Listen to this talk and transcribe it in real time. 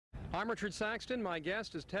I'm Richard Saxton. My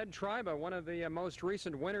guest is Ted Tryba, one of the most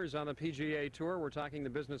recent winners on the PGA Tour. We're talking the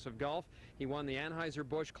business of golf. He won the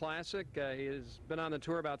Anheuser-Busch Classic. He has been on the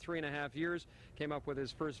tour about 3.5 years, came up with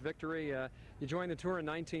his first victory. You joined the tour in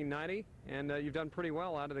 1990, and you've done pretty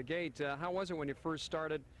well out of the gate. How was it when you first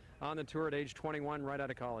started on the tour at age 21, right out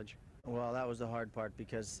of college? Well, that was the hard part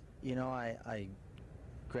because, you know, I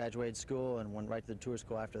graduated school and went right to the tour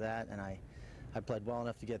school after that, and I played well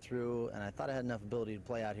enough to get through, and I thought I had enough ability to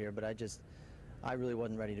play out here, but I really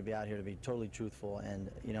wasn't ready to be out here, to be totally truthful. And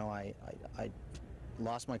you know, I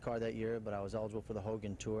lost my card that year, but I was eligible for the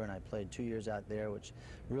Hogan Tour, and I played 2 years out there, which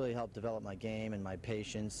really helped develop my game and my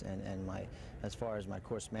patience and my, as far as my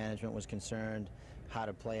course management was concerned, how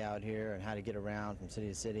to play out here and how to get around from city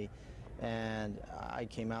to city. And I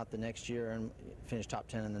came out the next year and finished top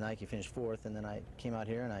 10 in the Nike, finished 4th, and then I came out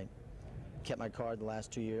here and I kept my card the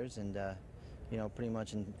last 2 years, and you know, pretty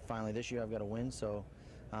much, and finally this year I've got a win, so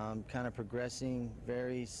I'm kind of progressing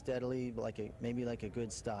very steadily, maybe like a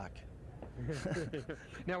good stock.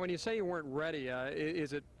 Now, when you say you weren't ready,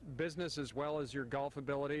 is it business as well as your golf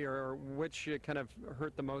ability, or which kind of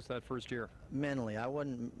hurt the most that first year? Mentally, I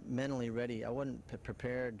wasn't mentally ready. I wasn't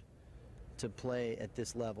prepared to play at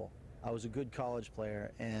this level. I was a good college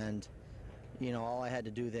player, and you know, all I had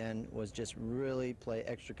to do then was just really play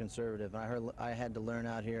extra conservative. And I had to learn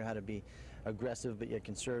out here how to be aggressive but yet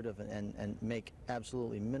conservative, and make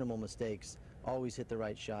absolutely minimal mistakes. Always hit the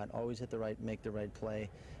right shot, always make the right play.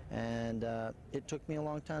 And it took me a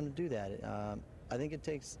long time to do that. I think it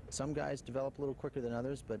takes, some guys develop a little quicker than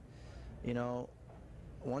others, but you know,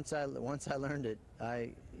 once I learned it,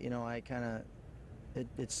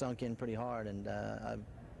 it sunk in pretty hard, and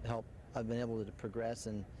I've been able to progress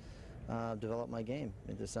and develop my game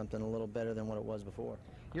into something a little better than what it was before.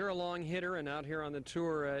 You're a long hitter, and out here on the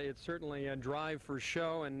tour, it's certainly a drive for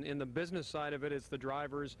show, and in the business side of it, it's the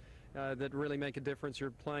drivers that really make a difference.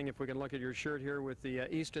 You're playing, if we can look at your shirt here, with the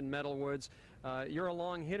Easton Metalwoods. You're a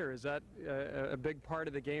long hitter. Is that a big part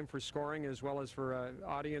of the game for scoring as well as for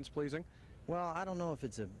audience pleasing? Well, I don't know if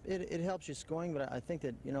it helps you scoring, but I think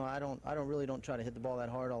that, you know, I really don't try to hit the ball that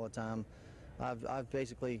hard all the time. I've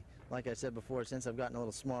basically, like I said before, since I've gotten a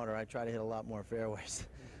little smarter, I try to hit a lot more fairways.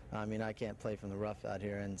 I mean, I can't play from the rough out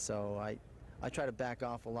here, and so I try to back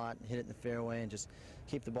off a lot and hit it in the fairway and just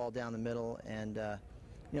keep the ball down the middle. And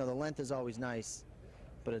you know, the length is always nice,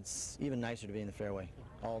 but it's even nicer to be in the fairway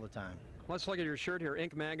all the time. Let's look at your shirt here.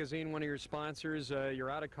 Inc. Magazine, one of your sponsors.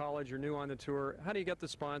 You're out of college, you're new on the tour. How do you get the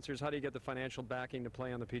sponsors? How do you get the financial backing to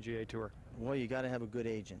play on the PGA Tour? Well, you got to have a good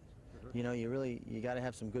agent. You know, you got to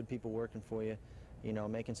have some good people working for you, you know,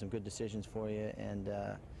 making some good decisions for you, and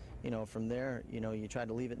you know, from there, you know, you try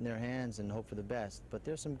to leave it in their hands and hope for the best. But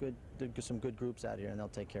there's some good groups out here, and they'll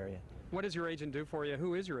take care of you. What does your agent do for you?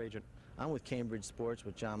 Who is your agent? I'm with Cambridge Sports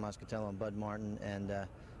with John Moscatello and Bud Martin, and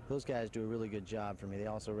those guys do a really good job for me. They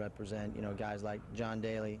also represent, you know, guys like John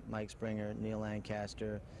Daly, Mike Springer, Neil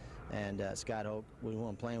Lancaster, and Scott Hoke, who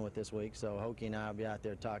I'm playing with this week. So Hokie and I will be out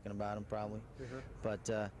there talking about them probably.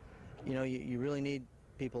 But you know, you really need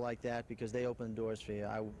people like that because they open the doors for you.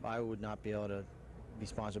 I would not be able to be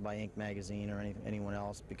sponsored by Inc. Magazine or anyone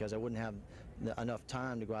else because I wouldn't have enough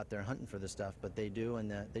time to go out there hunting for this stuff, but they do,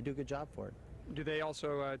 and they do a good job for it. Do they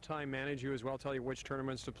also time manage you as well, tell you which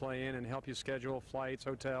tournaments to play in and help you schedule flights,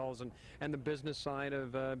 hotels, and the business side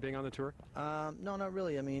of being on the tour? No, not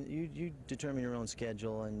really. I mean, you determine your own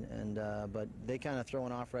schedule, but they kind of throw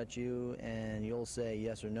an offer at you, and you'll say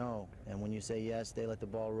yes or no. And when you say yes, they let the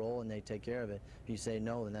ball roll, and they take care of it. If you say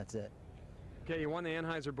no, then that's it. Okay, you won the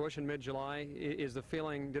Anheuser-Busch in mid-July. Is the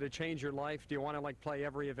feeling, did it change your life? Do you want to like play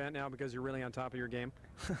every event now because you're really on top of your game?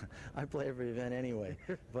 I play every event anyway,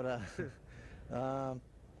 but I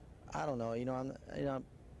don't know. You know,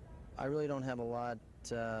 I really don't have a lot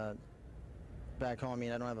back home. I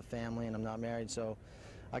mean, I don't have a family and I'm not married, so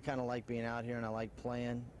I kind of like being out here and I like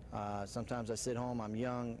playing. Sometimes I sit home. I'm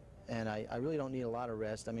young, and I really don't need a lot of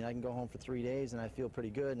rest. I mean, I can go home for 3 days and I feel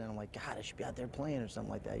pretty good, and I'm like, God, I should be out there playing or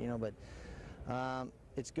something like that, you know. But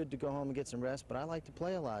it's good to go home and get some rest. But I like to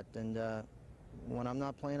play a lot, and when I'm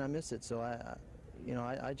not playing, I miss it. So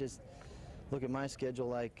I just look at my schedule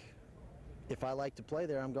like, if I like to play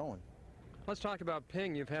there, I'm going. Let's talk about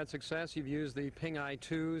Ping. You've had success. You've used the Ping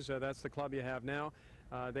I2s. That's the club you have now.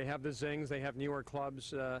 They have the Zings. They have newer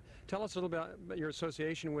clubs. Tell us a little bit about your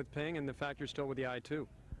association with Ping and the fact you're still with the I2.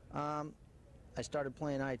 I started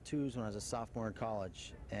playing I2s when I was a sophomore in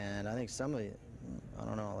college, and I think some of the, I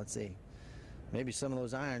don't know, let's see, maybe some of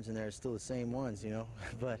those irons in there are still the same ones, you know,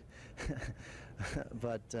 but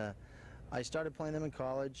I started playing them in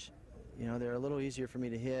college. You know, they're a little easier for me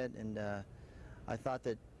to hit, and I thought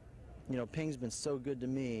that you know, Ping's been so good to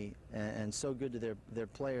me and so good to their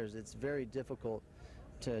players. It's very difficult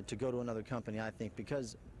to go to another company, I think,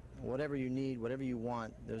 because whatever you need, whatever you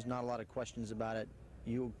want, there's not a lot of questions about it.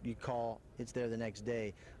 You call, it's there the next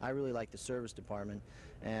day. I really like the service department,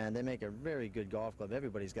 and they make a very good golf club.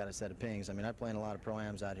 Everybody's got a set of Pings. I mean, I play in a lot of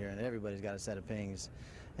Pro-Ams out here, and everybody's got a set of Pings.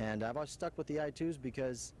 And I've always stuck with the I2s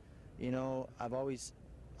because, you know,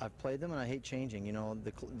 I've played them, and I hate changing. You know,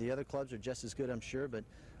 the other clubs are just as good, I'm sure, but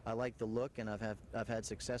I like the look, and I've had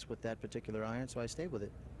success with that particular iron, so I stayed with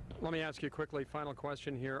it. Let me ask you quickly, final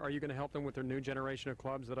question here. Are you going to help them with their new generation of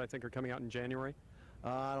clubs that I think are coming out in January?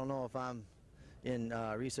 I don't know if I'm in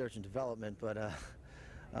research and development, but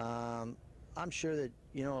I'm sure that,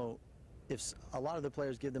 you know, if a lot of the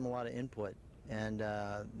players give them a lot of input, and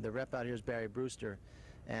the rep out here is Barry Brewster,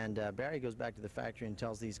 and Barry goes back to the factory and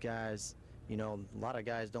tells these guys, you know, a lot of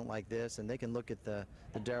guys don't like this, and they can look at the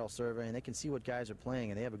Darrell survey and they can see what guys are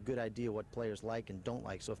playing, and they have a good idea what players like and don't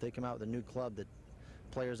like. So if they come out with a new club that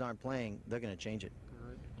players aren't playing, they're going to change it. All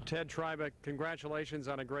right. Ted Tryba, congratulations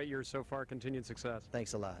on a great year so far. Continued success.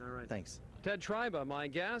 Thanks a lot. All right. Thanks. Ted Tryba, my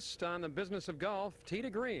guest on the Business of Golf, Tee to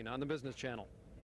Green on the Business Channel.